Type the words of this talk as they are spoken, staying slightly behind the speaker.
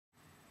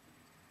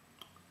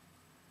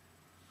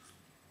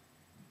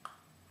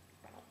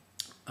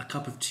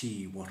cup of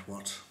tea,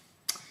 what?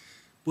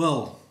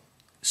 Well,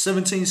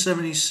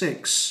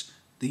 1776,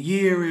 the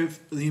year of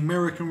the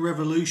American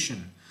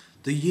Revolution,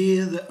 the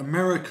year that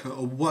America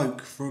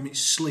awoke from its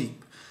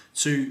sleep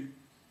to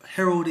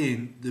herald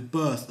in the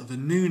birth of a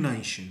new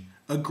nation,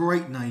 a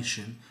great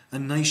nation, a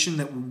nation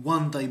that will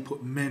one day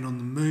put men on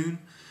the moon,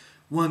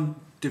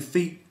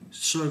 defeat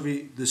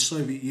the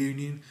Soviet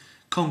Union,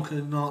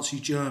 conquer Nazi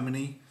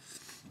Germany,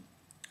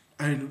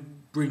 and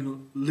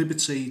bring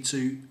liberty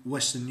to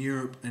Western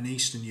Europe and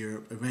Eastern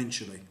Europe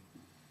eventually.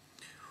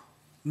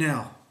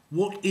 Now,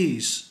 what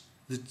is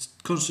the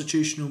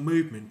constitutional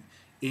movement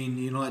in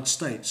the United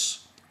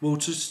States? Well,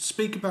 to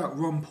speak about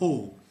Ron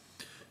Paul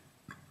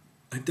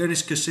and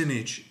Dennis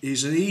Kucinich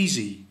is an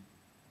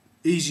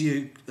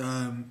easier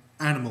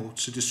animal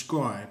to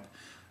describe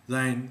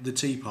than the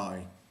Tea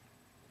Party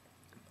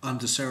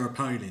under Sarah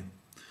Palin,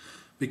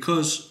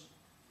 because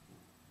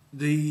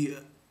the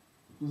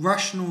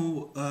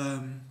rational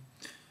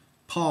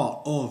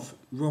part of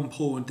Ron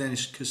Paul and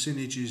Dennis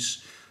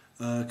Kucinich's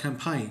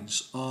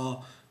campaigns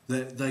are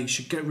that they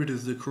should get rid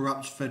of the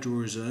corrupt Federal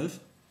Reserve,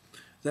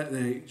 that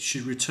they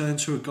should return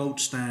to a gold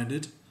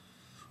standard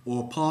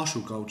or a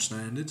partial gold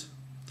standard.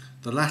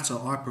 The latter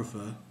I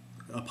prefer,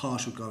 a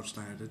partial gold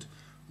standard,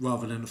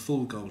 rather than a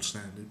full gold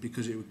standard,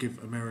 because it would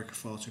give America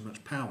far too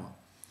much power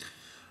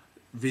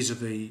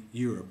vis-a-vis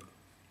Europe.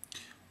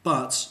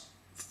 But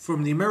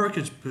from the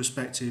American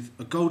perspective,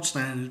 a gold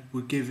standard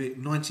would give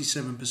it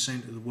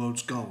 97% of the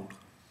world's gold.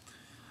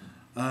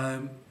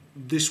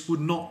 This would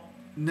not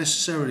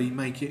necessarily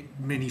make it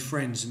many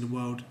friends in the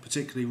world,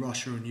 particularly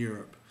Russia and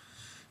Europe,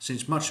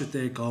 since much of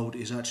their gold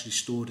is actually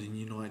stored in the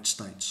United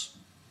States.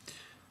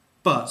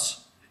 But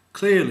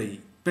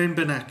clearly, Ben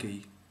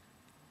Bernanke,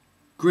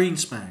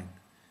 Greenspan,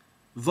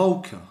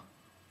 Volcker,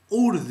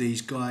 all of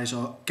these guys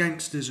are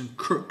gangsters and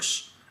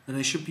crooks, and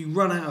they should be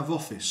run out of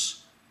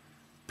office.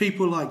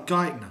 People like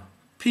Geithner,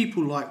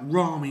 people like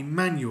Rahm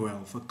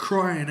Emanuel, for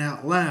crying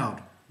out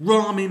loud.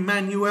 Rahm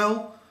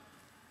Emanuel,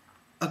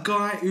 a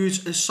guy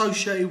who's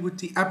associated with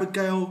the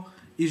Abigail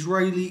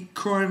Israeli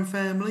crime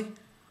family.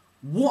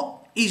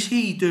 What is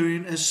he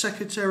doing as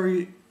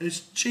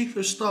chief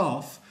of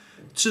staff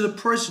to the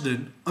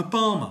President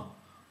Obama?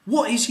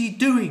 What is he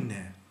doing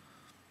there?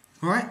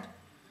 Right?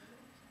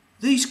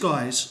 These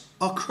guys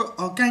are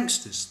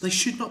gangsters. They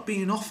should not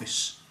be in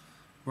office.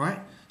 Right?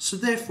 So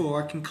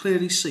therefore I can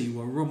clearly see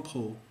why Ron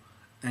Paul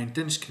and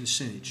Dennis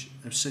Kucinich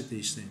have said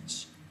these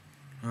things.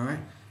 Alright?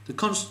 The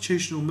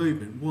constitutional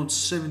movement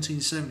wants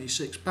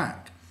 1776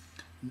 back,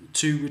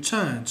 to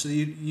return to the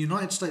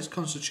United States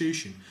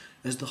Constitution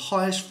as the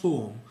highest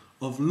form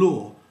of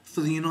law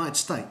for the United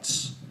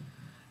States.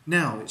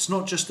 Now, it's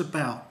not just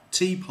about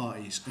tea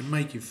parties and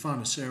making fun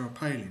of Sarah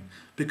Palin,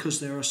 because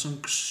there are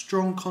some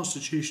strong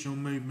constitutional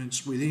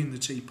movements within the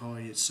Tea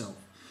Party itself.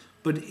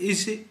 But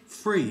is it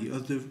free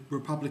of the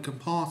Republican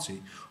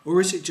Party, or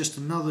is it just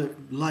another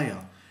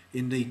layer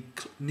in the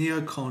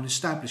neocon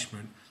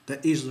establishment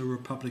that is the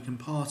Republican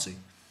Party?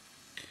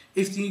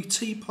 If the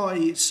Tea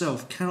Party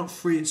itself cannot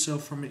free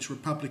itself from its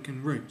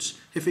Republican roots,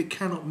 if it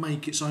cannot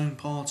make its own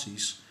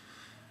parties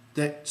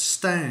that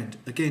stand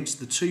against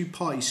the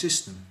two-party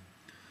system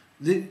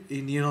in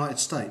the United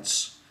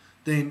States,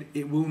 then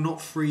it will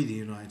not free the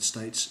United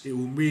States. It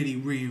will really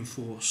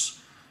reinforce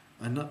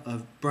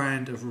a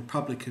brand of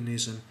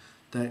republicanism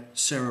that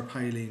Sarah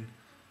Palin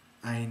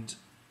and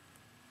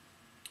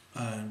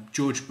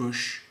George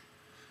Bush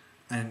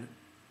and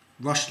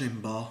Rush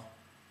Limbaugh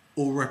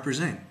all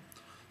represent.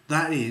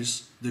 That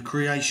is the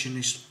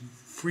creationist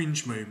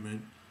fringe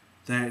movement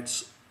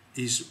that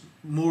is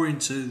more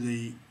into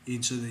the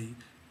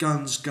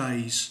guns,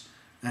 gays,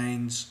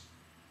 and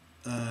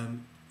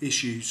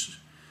issues,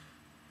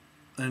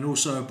 and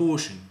also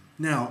abortion.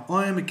 Now,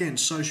 I am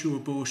against social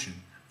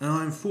abortion, and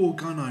I am for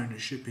gun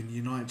ownership in the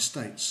United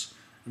States.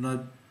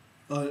 And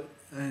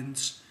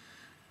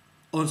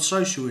on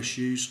social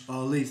issues,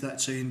 I'll leave that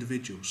to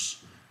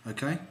individuals.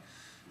 Okay,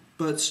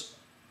 but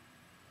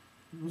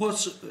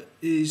what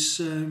is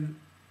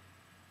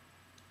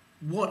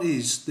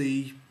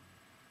the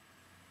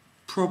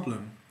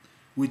problem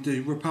with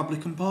the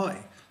Republican Party?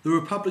 The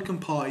Republican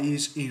Party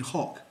is in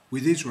hoc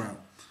with Israel,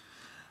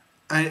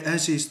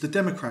 as is the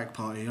Democratic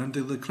Party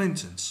under the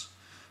Clintons.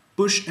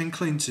 Bush and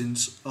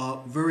Clintons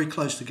are very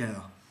close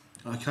together.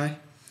 Okay,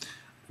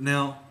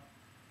 now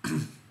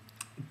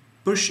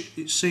Bush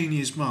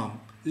Senior's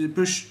mum,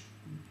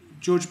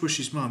 George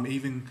Bush's mum,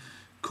 even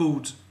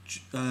called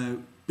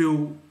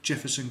Bill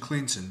Jefferson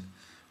Clinton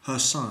her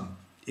son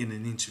in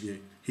an interview.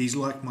 He's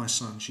like my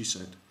son, she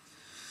said.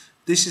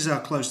 This is how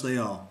close they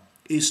are.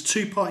 It's a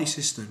two-party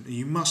system, and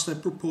you must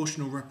have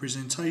proportional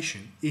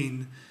representation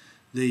in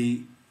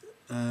the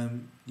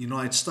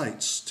United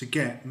States to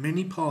get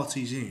many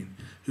parties in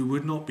who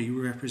would not be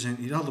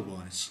represented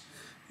otherwise.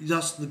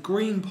 Thus, the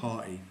Green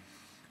Party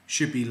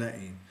should be let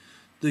in.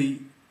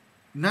 The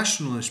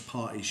Nationalist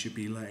Party should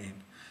be let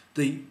in.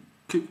 The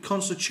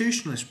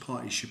Constitutionalist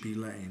Party should be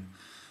let in.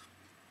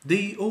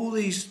 All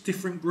these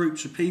different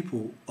groups of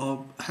people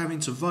are having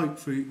to vote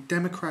for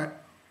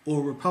Democrat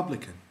or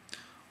Republican.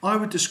 I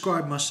would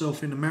describe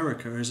myself in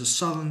America as a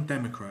Southern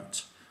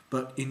Democrat,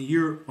 but in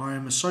Europe I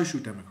am a Social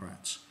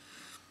Democrat.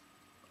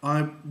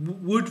 I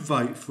would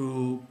vote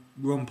for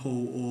Ron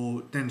Paul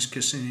or Dennis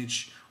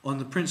Kucinich on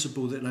the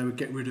principle that they would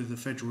get rid of the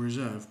Federal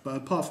Reserve, but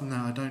apart from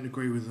that I don't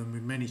agree with them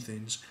with many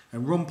things,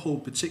 and Ron Paul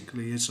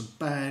particularly is a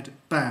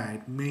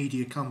bad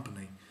media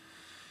company,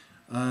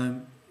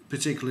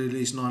 particularly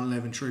these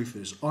 9/11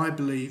 truthers. I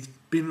believe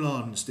Bin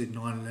Ladens did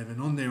 9/11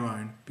 on their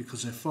own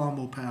because they're far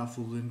more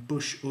powerful than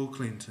Bush or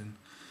Clinton,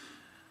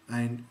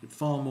 and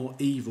far more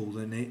evil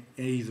than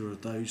either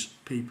of those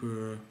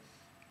people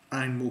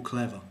and more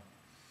clever.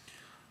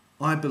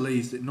 I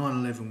believe that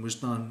 9/11 was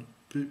done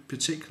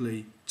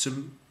particularly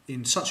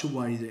in such a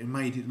way that it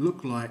made it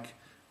look like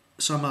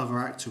some other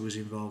actor was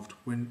involved,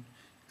 when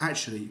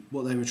actually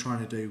what they were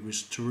trying to do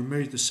was to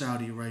remove the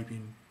Saudi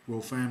Arabian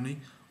royal family.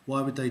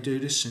 Why would they do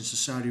this, since the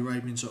Saudi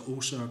Arabians are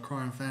also a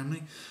crime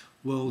family?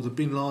 Well, the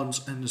Bin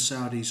Ladens and the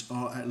Saudis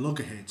are at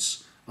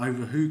loggerheads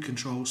over who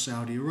controls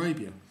Saudi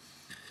Arabia.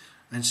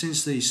 And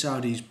since the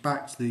Saudis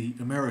backed the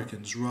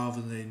Americans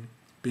rather than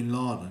Bin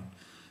Laden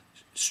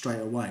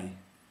straight away,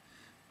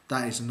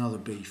 that is another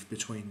beef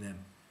between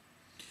them.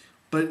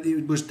 But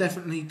it was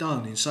definitely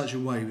done in such a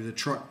way, with the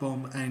truck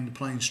bomb and the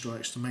plane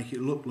strikes, to make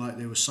it look like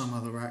there was some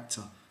other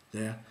actor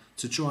there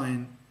to try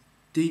and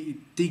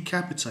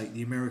decapitate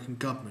the American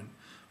government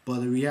by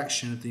the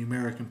reaction of the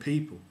American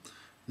people.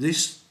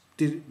 This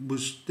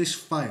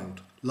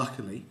failed,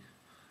 luckily,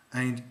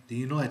 and the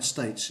United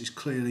States is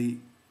clearly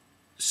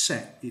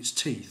set its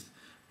teeth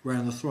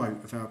round the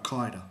throat of Al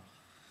Qaeda,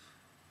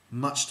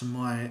 much to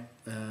my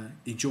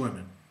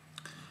enjoyment.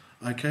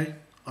 Okay,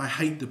 I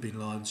hate the Bin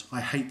Ladens, I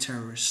hate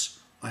terrorists,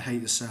 I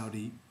hate the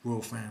Saudi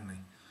royal family,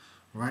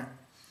 right?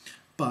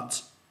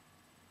 But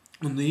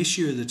on the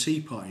issue of the Tea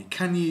Party,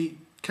 can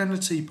the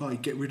Tea Party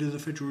get rid of the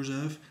Federal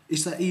Reserve?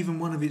 Is that even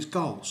one of its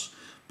goals?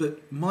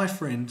 But my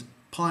friend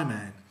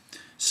Pieman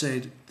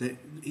said that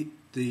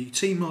the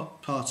Tea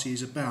Party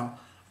is about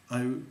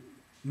a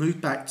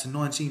move back to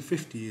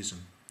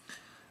 1950ism,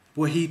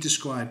 what he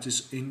described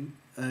as in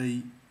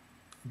a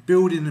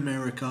build in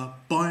America,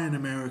 buy in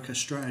America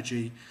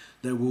strategy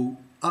that will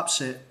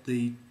upset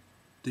the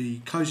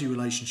cosy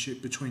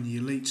relationship between the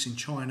elites in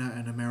China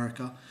and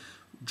America,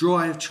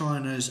 drive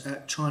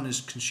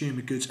China's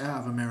consumer goods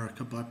out of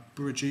America by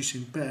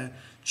producing better,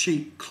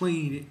 cheap,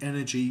 clean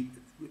energy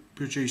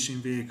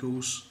producing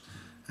vehicles,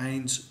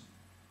 and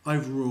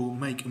overall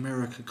make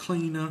America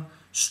cleaner,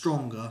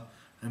 stronger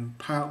and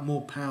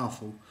more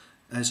powerful,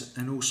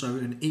 and also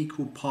an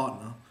equal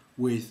partner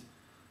with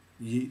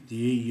the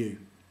EU,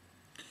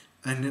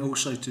 and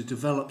also to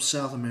develop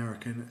South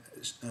America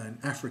and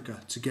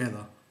Africa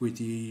together with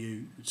the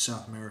EU,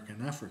 South America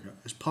and Africa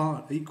as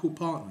equal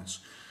partners.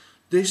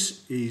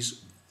 This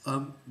is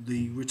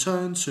the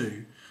return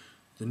to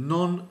the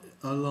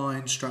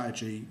non-aligned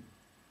strategy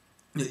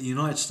that the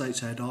United States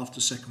had after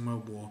the Second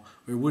World War,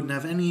 where it wouldn't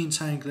have any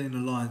entangling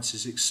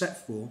alliances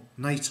except for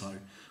NATO,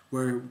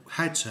 where it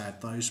had to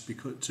have those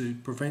to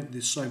prevent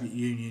the Soviet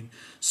Union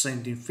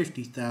sending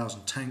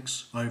 50,000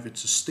 tanks over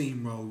to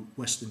steamroll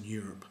Western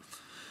Europe.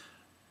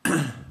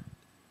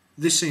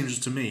 This seems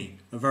to me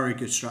a very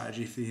good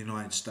strategy for the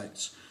United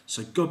States.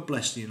 So God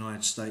bless the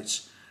United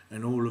States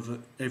and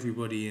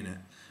everybody in it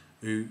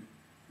who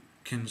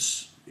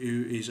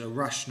is a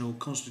rational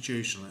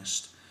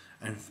constitutionalist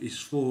and is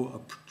for a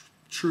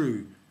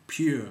true,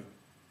 pure,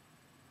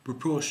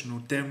 proportional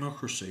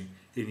democracy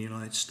in the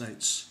United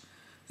States.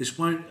 This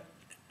won't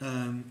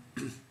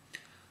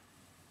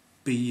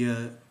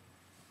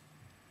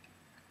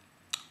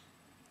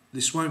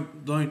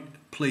won't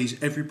please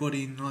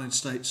everybody in the United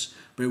States,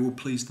 but it will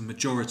please the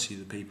majority of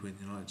the people in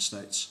the United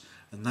States,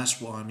 and that's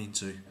what I'm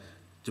into: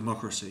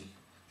 democracy.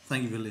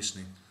 Thank you for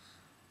listening.